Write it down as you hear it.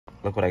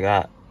Look what I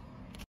got.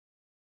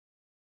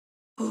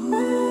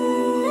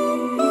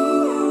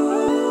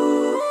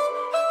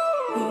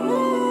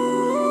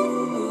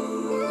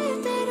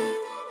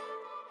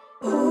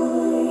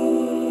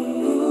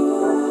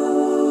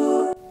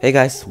 Hey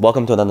guys,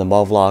 welcome to another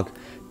mall vlog.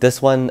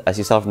 This one, as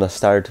you saw from the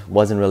start,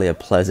 wasn't really a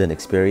pleasant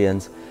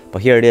experience,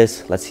 but here it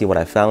is. Let's see what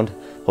I found.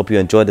 Hope you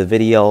enjoyed the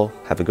video.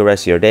 Have a good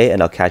rest of your day,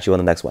 and I'll catch you on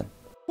the next one.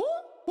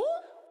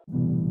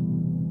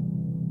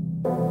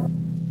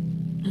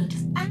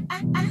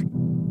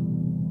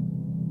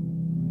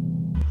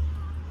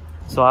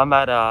 So I'm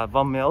at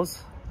Vaughan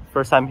Mills.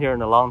 First time here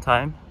in a long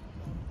time.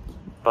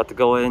 About to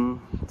go in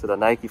to the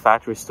Nike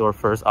factory store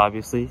first,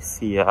 obviously.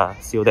 See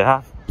what they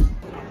have.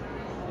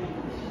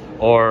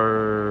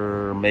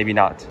 Or maybe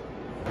not.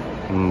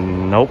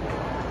 Nope.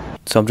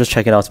 So I'm just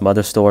checking out some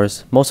other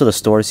stores. Most of the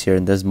stores here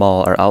in this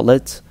mall are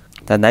outlets.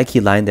 That Nike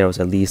line there was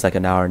at least like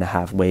an hour and a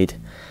half wait.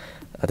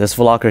 This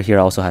Footlocker here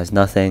also has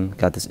nothing.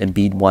 Got this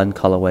Embiid 1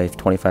 colorway,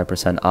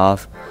 25%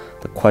 off.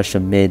 The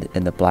Question Mid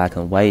in the black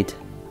and white.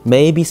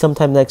 Maybe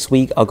sometime next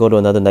week I'll go to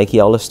another Nike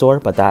outlet store,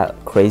 but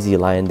that crazy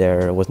line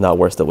there was not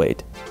worth the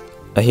wait.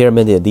 Here I'm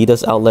in the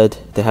Adidas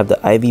outlet. They have the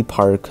Ivy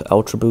Park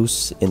Ultra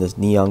Boost in this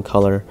neon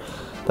color.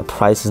 The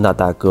price is not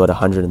that good,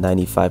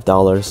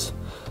 $195.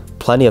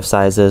 Plenty of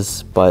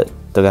sizes, but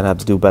they're gonna have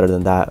to do better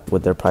than that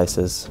with their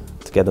prices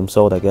to get them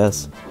sold, I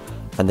guess.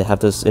 And they have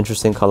this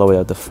interesting colorway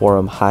of the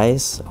Forum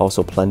Highs,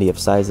 also plenty of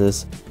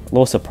sizes. A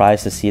little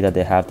surprised to see that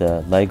they have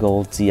the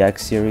Lego ZX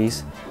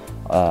series.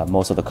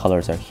 Most of the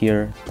colors are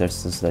here.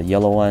 There's this the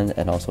yellow one,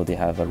 and also they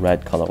have a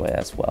red colorway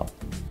as well.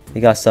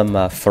 They got some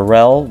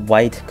Pharrell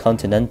white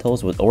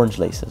Continentals with orange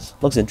laces.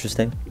 Looks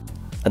interesting.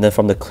 And then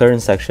from the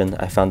clearance section,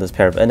 I found this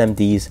pair of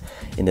NMDs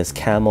in this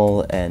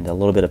camel and a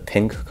little bit of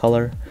pink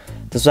color.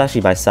 This was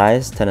actually my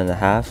size,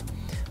 10.5.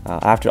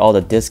 After all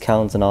the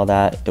discounts and all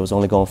that, it was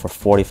only going for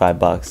 45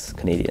 bucks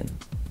Canadian.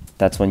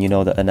 That's when you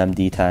know the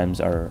NMD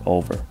times are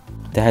over.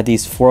 They had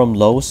these Forum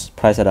Lows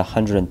priced at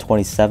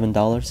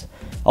 $127.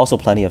 Also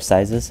plenty of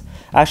sizes.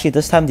 Actually,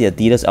 this time the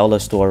Adidas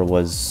outlet store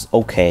was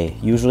okay.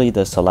 Usually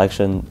the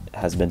selection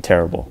has been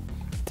terrible.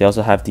 They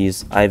also have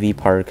these Ivy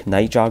Park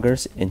night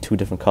joggers in 2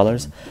 different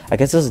colors. I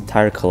guess this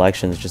entire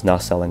collection is just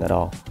not selling at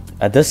all.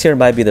 This here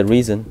might be the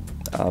reason.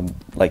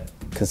 Like,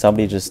 can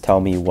somebody just tell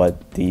me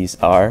what these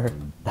are?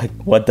 Like,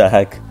 what the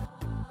heck?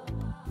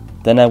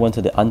 Then I went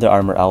to the Under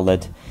Armour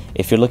outlet.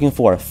 If you're looking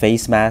for a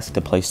face mask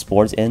to play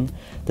sports in,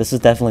 this is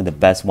definitely the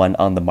best one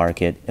on the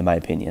market, in my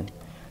opinion.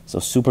 So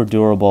super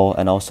durable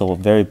and also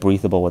very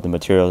breathable with the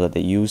material that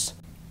they use.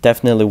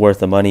 Definitely worth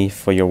the money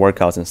for your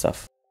workouts and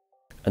stuff.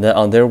 And then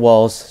on their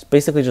walls,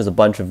 basically just a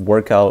bunch of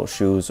workout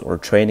shoes or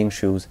training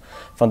shoes.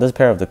 Found this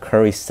pair of the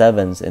Curry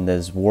 7s in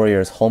this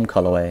Warriors home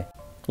colorway.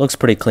 Looks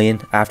pretty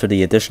clean. After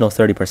the additional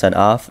 30%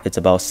 off, it's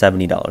about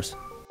 $70.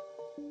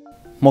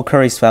 More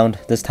Currys found,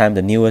 this time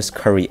the newest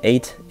Curry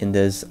 8 in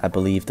this, I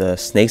believe, the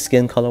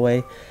snakeskin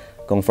colorway,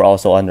 going for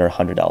also under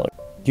 $100.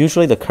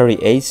 Usually the Curry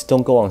 8s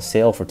don't go on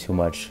sale for too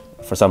much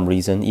for some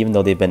reason, even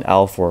though they've been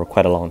out for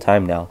quite a long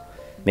time now.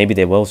 Maybe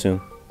they will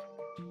soon.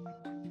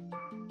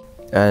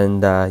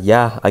 And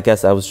yeah, I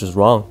guess I was just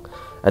wrong.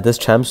 At this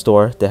Champ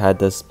store, they had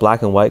this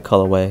black and white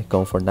colorway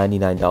going for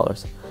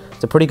 $99.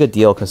 It's a pretty good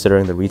deal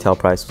considering the retail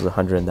price was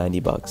 190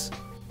 bucks.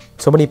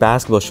 So many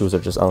basketball shoes are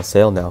just on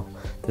sale now.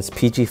 This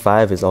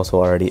PG5 is also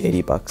already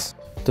 80 bucks.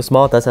 The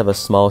mall does have a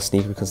small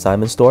sneaker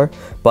consignment store,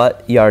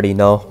 but you already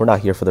know we're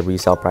not here for the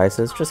resale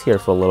prices, just here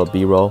for a little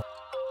B-roll.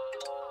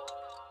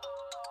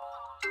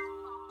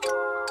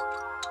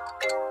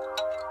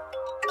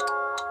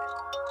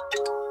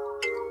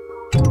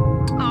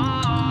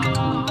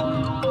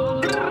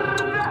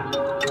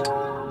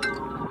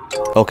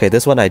 Okay,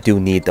 this one I do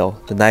need though.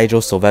 The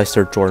Nigel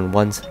Sylvester Jordan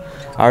 1s.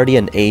 Already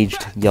an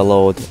aged,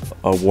 yellowed,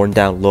 or worn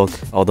down look,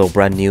 although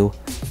brand new.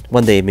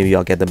 One day maybe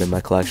I'll get them in my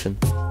collection.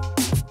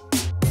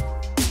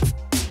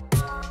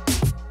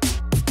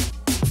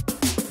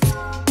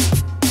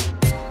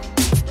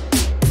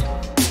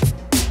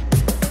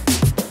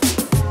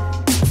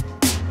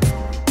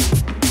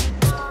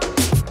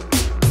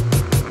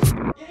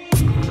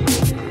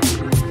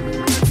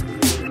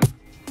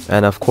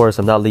 And of course,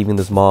 I'm not leaving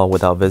this mall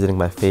without visiting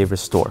my favorite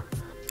store.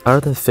 Other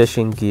than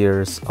fishing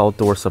gears,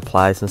 outdoor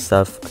supplies and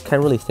stuff, I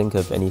can't really think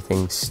of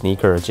anything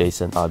sneaker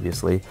adjacent,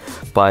 obviously.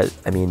 But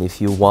I mean,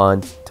 if you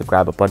want to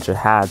grab a bunch of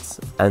hats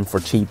and for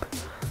cheap,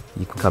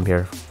 you can come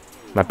here.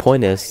 My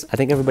point is, I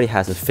think everybody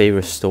has a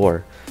favorite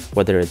store,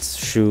 whether it's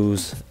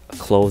shoes,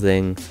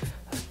 clothing,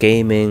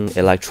 gaming,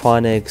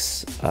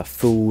 electronics,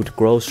 food,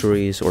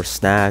 groceries, or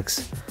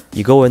snacks.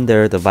 You go in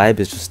there, the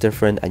vibe is just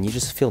different, and you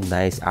just feel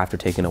nice after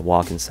taking a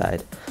walk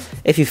inside.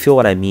 If you feel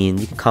what I mean,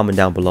 you can comment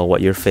down below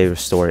what your favorite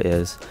store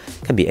is.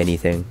 It can be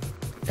anything.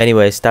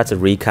 Anyways, that's a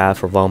recap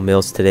for Vaughan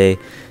Mills today.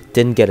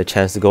 Didn't get a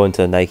chance to go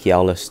into the Nike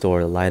outlet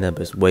store. The lineup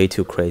is way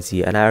too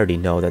crazy, and I already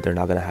know that they're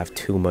not gonna have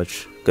too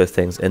much good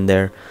things in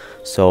there.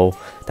 So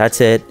that's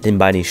it. Didn't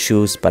buy any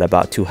shoes, but I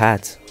bought 2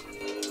 hats.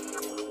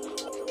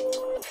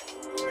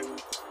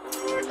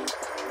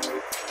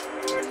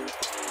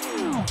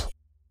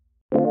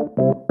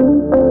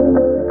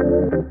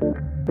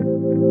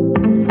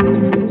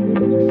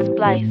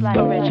 Life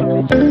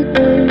Originals.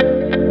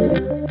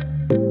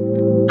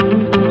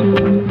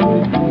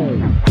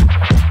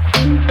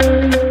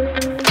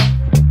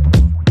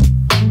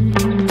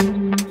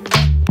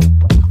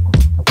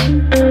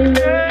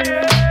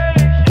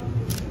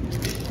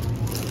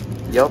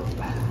 Yup.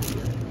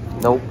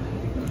 Nope.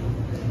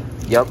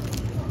 Yup.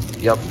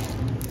 Yup.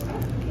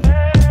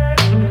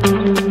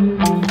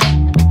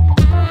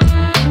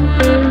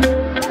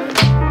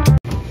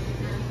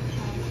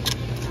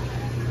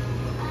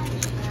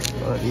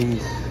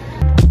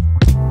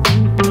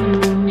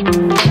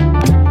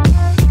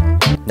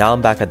 Now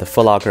I'm back at the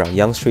Footlocker on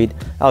Yonge Street.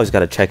 I always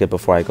gotta check it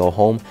before I go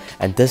home,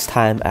 and this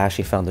time I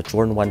actually found the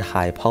Jordan 1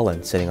 High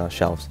Pollen sitting on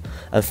shelves.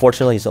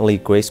 Unfortunately, it's only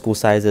grade school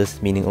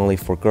sizes, meaning only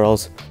for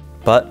girls,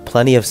 but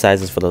plenty of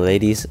sizes for the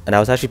ladies, and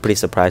I was actually pretty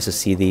surprised to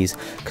see these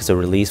because the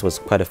release was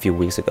quite a few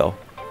weeks ago.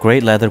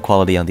 Great leather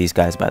quality on these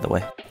guys, by the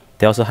way.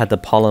 They also had the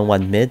Pollen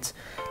 1 mids,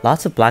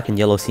 lots of black and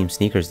yellow seam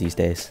sneakers these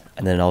days,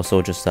 and then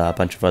also just a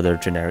bunch of other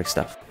generic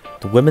stuff.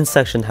 The women's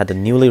section had the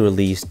newly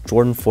released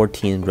Jordan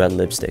 14 red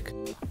lipstick.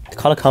 The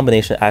color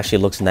combination actually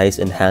looks nice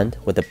in hand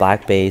with the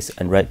black base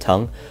and red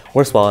tongue.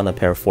 Works well on a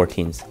pair of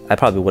 14s. I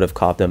probably would have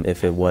copped them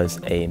if it was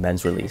a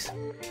men's release.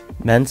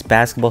 Men's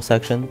basketball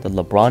section, the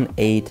LeBron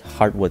 8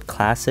 Hardwood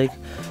Classic,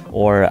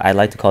 or I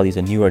like to call these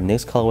a New York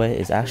Knicks colorway,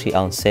 is actually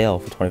on sale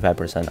for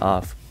 25%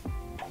 off.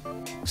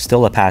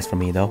 Still a pass for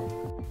me though.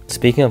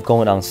 Speaking of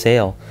going on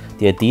sale,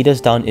 the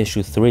Adidas Down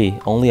Issue 3,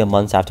 only a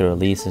month after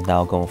release, is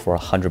now going for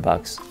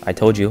 $100. I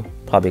told you,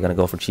 probably gonna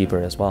go for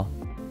cheaper as well.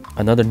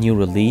 Another new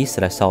release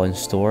that I saw in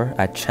store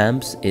at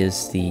Champs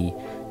is the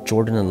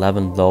Jordan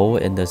 11 Low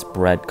in this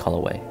bread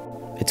colorway.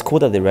 It's cool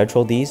that they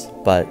retro these,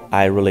 but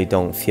I really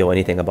don't feel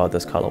anything about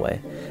this colorway.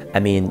 I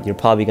mean, you're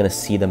probably gonna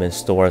see them in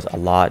stores a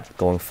lot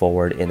going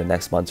forward in the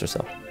next months or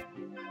so.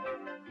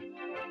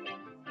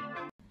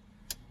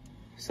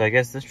 So I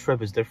guess this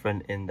trip is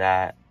different in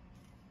that,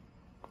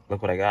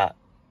 look what I got.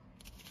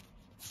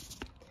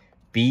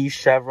 B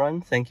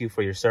Chevron, thank you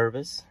for your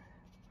service.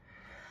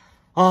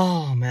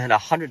 Oh man,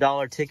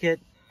 $100 ticket.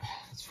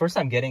 It's the first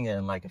time getting it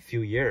in like a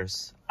few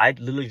years. I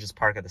literally just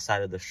parked at the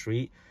side of the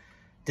street.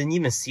 Didn't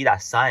even see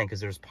that sign because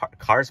there's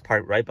cars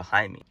parked right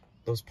behind me.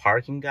 Those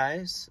parking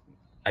guys,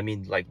 I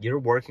mean, like, you're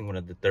working one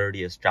of the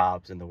dirtiest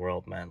jobs in the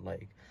world, man.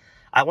 Like,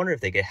 I wonder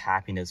if they get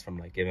happiness from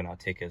like giving out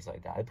tickets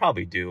like that. They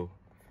probably do.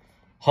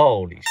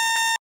 Holy shit.